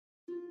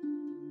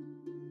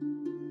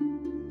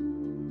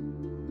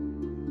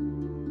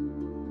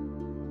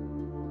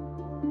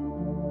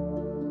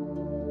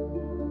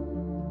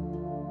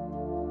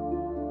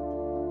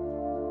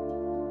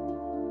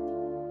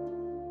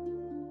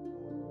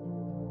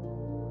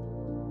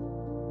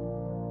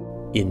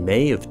In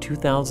May of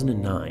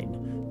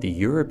 2009, the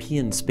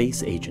European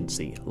Space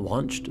Agency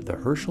launched the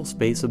Herschel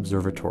Space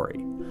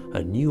Observatory,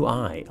 a new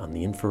eye on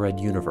the infrared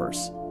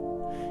universe.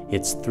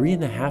 Its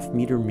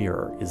 3.5-meter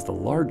mirror is the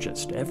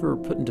largest ever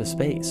put into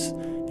space,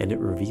 and it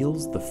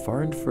reveals the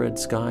far infrared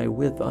sky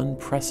with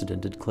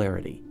unprecedented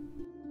clarity.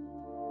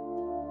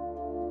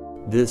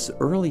 This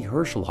early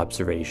Herschel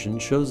observation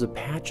shows a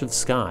patch of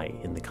sky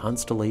in the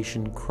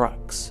constellation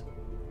Crux.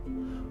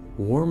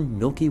 Warm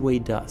Milky Way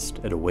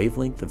dust at a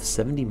wavelength of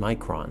 70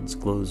 microns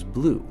glows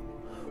blue,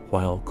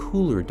 while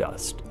cooler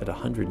dust at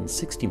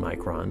 160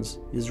 microns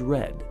is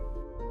red.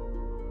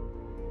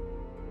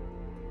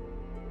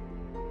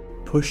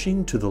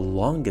 Pushing to the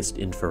longest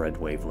infrared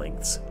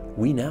wavelengths,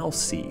 we now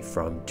see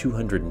from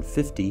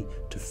 250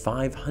 to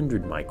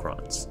 500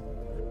 microns.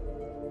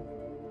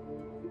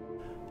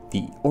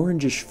 The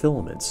orangish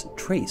filaments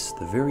trace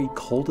the very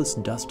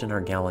coldest dust in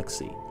our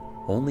galaxy,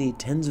 only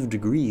tens of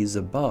degrees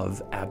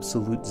above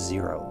absolute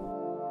zero.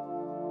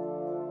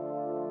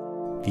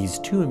 These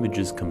two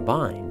images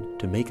combine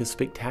to make a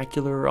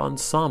spectacular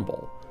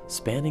ensemble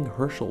spanning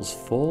Herschel's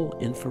full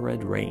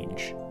infrared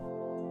range.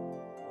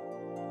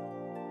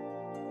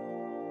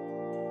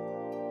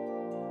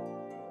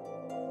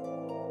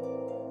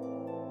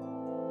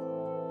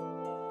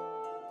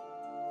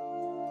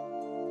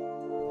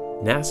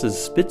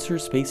 NASA's Spitzer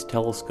Space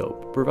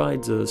Telescope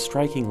provides a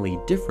strikingly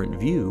different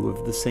view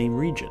of the same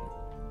region.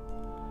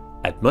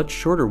 At much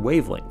shorter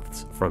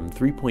wavelengths, from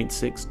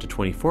 3.6 to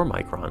 24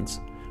 microns,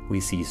 we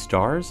see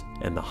stars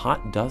and the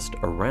hot dust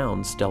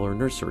around stellar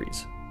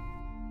nurseries.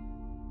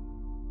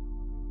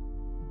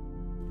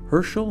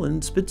 Herschel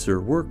and Spitzer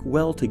work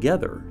well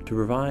together to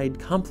provide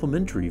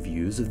complementary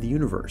views of the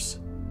universe.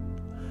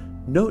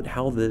 Note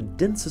how the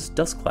densest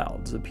dust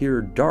clouds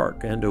appear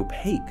dark and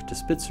opaque to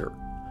Spitzer,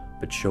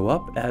 but show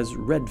up as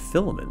red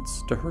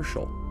filaments to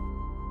Herschel.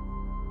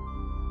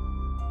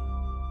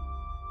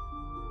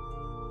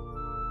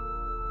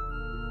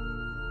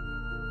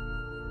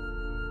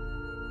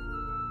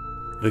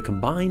 The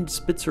combined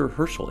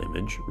Spitzer-Herschel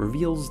image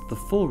reveals the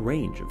full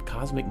range of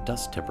cosmic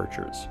dust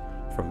temperatures,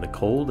 from the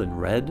cold and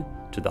red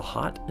to the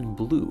hot and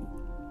blue.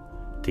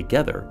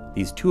 Together,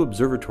 these two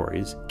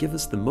observatories give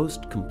us the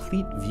most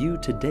complete view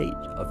to date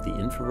of the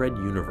infrared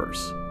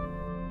universe.